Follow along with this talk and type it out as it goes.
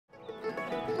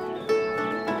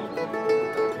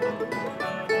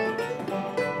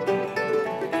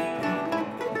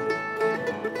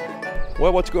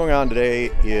Well, what's going on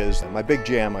today is my big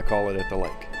jam, I call it, at the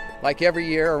lake. Like every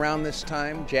year around this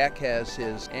time, Jack has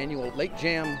his annual Lake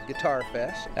Jam Guitar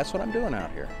Fest. That's what I'm doing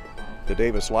out here. The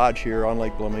Davis Lodge here on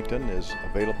Lake Bloomington is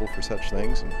available for such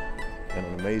things, and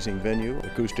an amazing venue.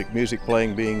 Acoustic music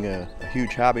playing being a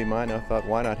huge hobby of mine, I thought,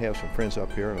 why not have some friends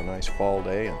up here on a nice fall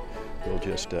day, and we'll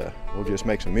just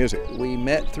make some music. We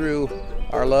met through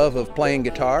our love of playing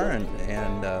guitar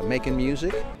and making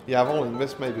music. Yeah, I've only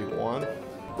missed maybe one.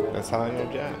 That's how I know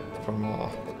Jack, from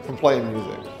playing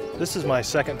music. This is my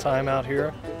second time out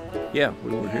here. Yeah,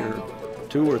 we were here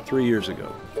 2 or 3 years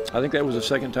ago. I think that was the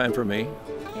second time for me.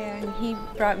 Yeah, and he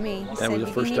brought me. He said, was the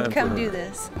first you need time to come for her. do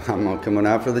this. I'm coming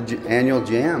out for the annual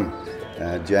jam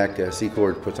Jack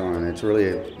Secord puts on. It's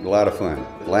really a lot of fun.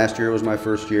 Last year was my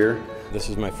first year. This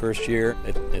is my first year.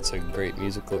 It's a great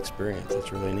musical experience.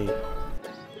 It's really neat.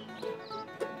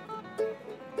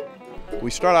 We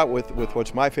start out with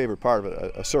what's my favorite part of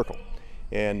it, a circle.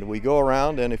 And we go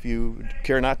around, and if you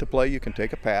care not to play, you can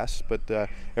take a pass. But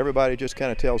everybody just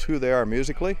kind of tells who they are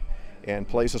musically and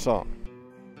plays a song.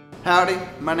 Howdy,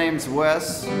 my name's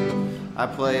Wes. I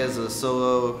play as a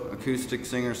solo acoustic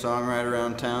singer-songwriter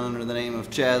around town under the name of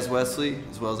Chaz Wesley,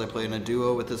 as well as I play in a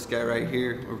duo with this guy right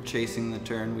here. We're Chasing the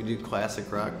Turn. We do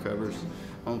classic rock covers.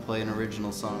 I'm gonna play an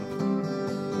original song.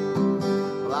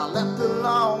 Well, I left a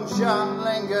long shot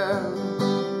linger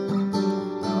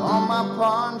on my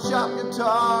pawn shop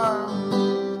guitar.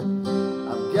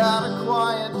 I've got a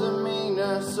quiet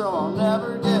demeanor, so I'll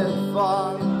never get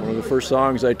far. One of the first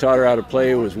songs I taught her how to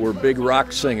play was "We're Big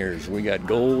Rock Singers. We Got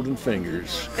Golden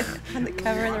Fingers." On the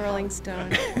cover of the Rolling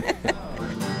Stone.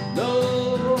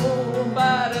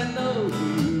 Nobody knows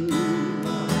you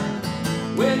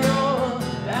when you're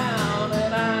down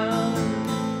and out.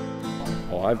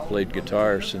 Oh, I've played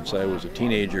guitar since I was a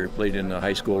teenager. Played in a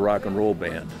high school rock and roll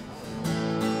band.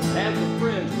 Have the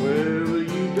friends, well,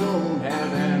 you don't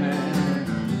have any.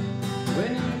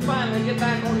 When you finally get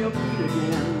back on your feet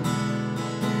again,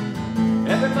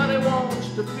 everybody wants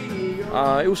to be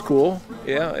your... It was cool.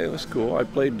 Yeah, it was cool. I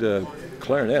played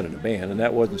clarinet in a band, and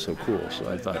that wasn't so cool,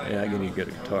 so I thought, yeah, I need to get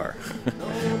a guitar.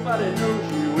 Nobody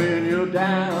knows you when you're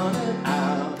down and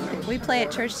out. We play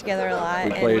at church together a lot.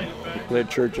 We played at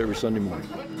church every Sunday morning.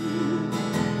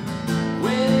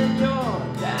 When you're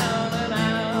down and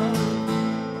out,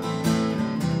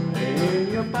 in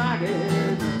your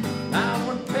pocket, not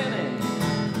one penny.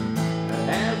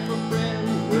 As for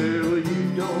friends, well,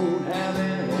 you don't have any.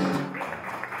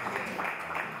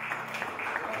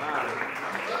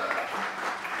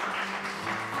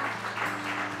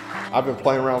 I've been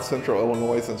playing around Central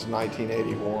Illinois since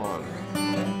 1981.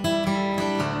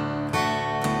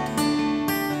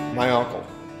 My uncle,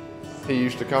 he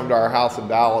used to come to our house in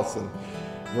Dallas and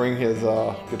bring his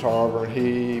guitar over, and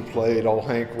he played old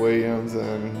Hank Williams,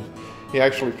 and he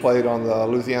actually played on the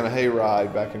Louisiana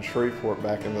Hayride back in Shreveport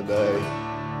back in the day.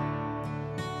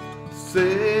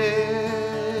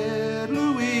 Said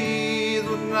Louise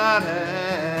was not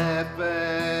happy.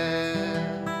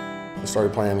 I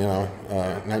started playing,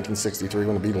 1963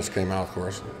 when the Beatles came out, of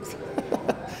course.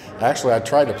 Actually, I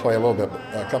tried to play a little bit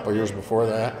a couple of years before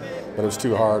that, but it was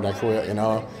too hard. I quit,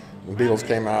 The Beatles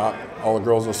came out, all the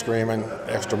girls were screaming,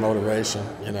 extra motivation,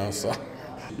 so.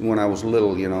 When I was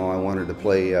little, I wanted to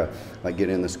play, like get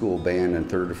in the school band in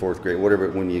 3rd or 4th grade, whatever,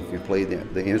 when you could play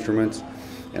the instruments,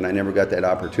 and I never got that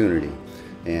opportunity.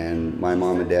 And my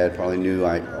mom and dad probably knew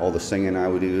all the singing I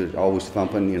would do, always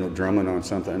thumping, drumming on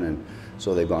something, and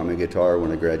so they bought me a guitar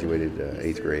when I graduated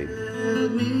 8th grade.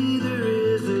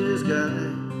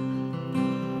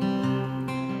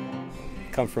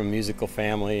 Come from a musical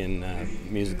family and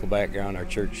musical background. Our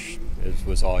church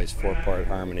was always 4-part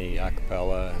harmony, a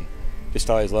cappella, and just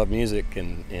always loved music,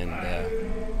 and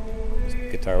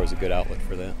guitar was a good outlet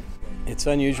for that. It's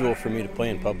unusual for me to play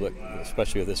in public,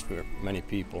 especially with this for many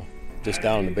people. Just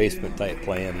down in the basement type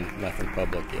playing, nothing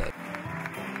public yet.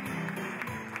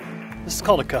 This is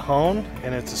called a cajon,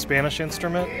 and it's a Spanish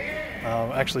instrument.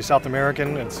 Actually South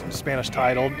American, it's Spanish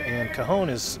titled, and cajon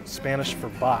is Spanish for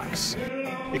box.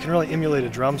 It can really emulate a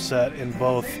drum set in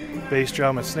both bass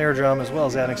drum and snare drum, as well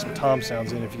as adding some tom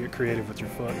sounds in if you get creative with your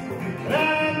foot.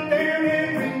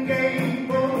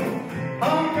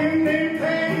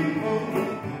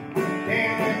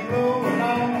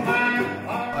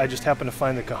 I just happened to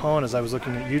find the cajon as I was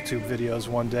looking at YouTube videos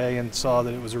one day and saw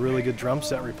that it was a really good drum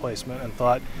set replacement, and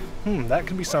thought, that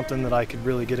could be something that I could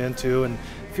really get into and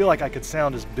feel like I could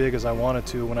sound as big as I wanted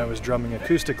to when I was drumming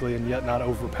acoustically and yet not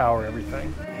overpower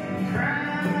everything.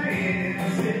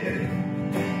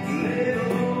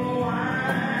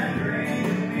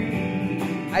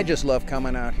 I just love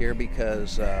coming out here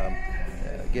because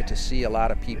get to see a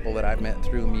lot of people that I've met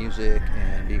through music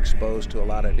and be exposed to a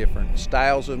lot of different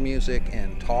styles of music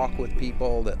and talk with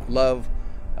people that love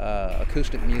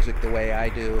acoustic music the way I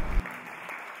do.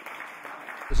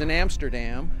 I was in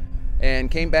Amsterdam and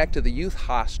came back to the youth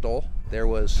hostel. There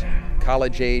was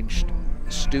college-aged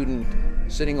student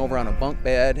sitting over on a bunk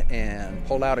bed and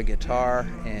pulled out a guitar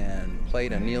and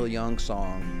played a Neil Young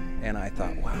song, and I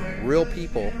thought, wow, real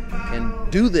people can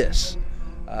do this.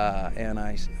 And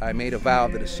I made a vow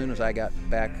that as soon as I got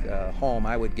back home,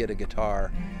 I would get a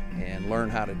guitar and learn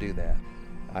how to do that.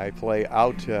 I play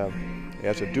out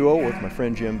as a duo with my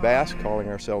friend Jim Bass, calling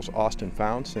ourselves Austin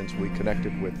Found, since we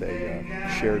connected with a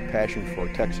shared passion for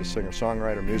Texas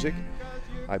singer-songwriter music.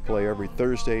 I play every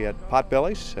Thursday at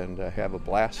Potbelly's and have a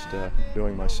blast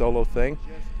doing my solo thing.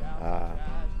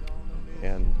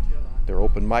 And there are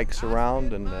open mics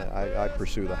around, and I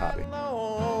pursue the hobby.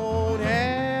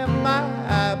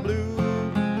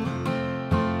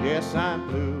 Yes, I'm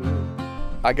blue.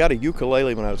 I got a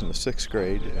ukulele when I was in the 6th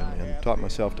grade and taught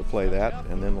myself to play that.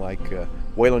 And then, like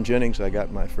Waylon Jennings, I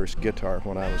got my first guitar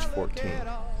when I was 14,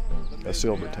 a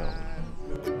Silvertone.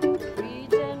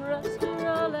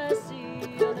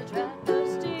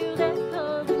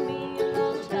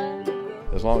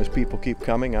 As long as people keep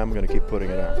coming, I'm going to keep putting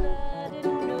it out.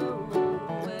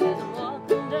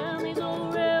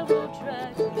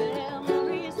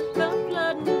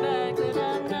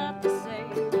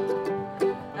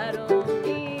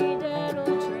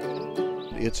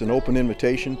 It's an open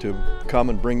invitation to come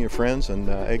and bring your friends, and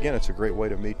again, it's a great way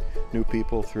to meet new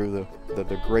people through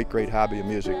the great hobby of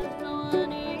music.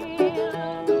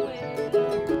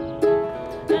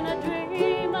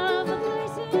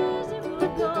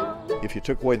 If you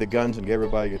took away the guns and gave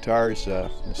everybody guitars,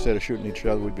 instead of shooting each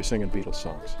other, we'd be singing Beatles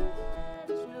songs.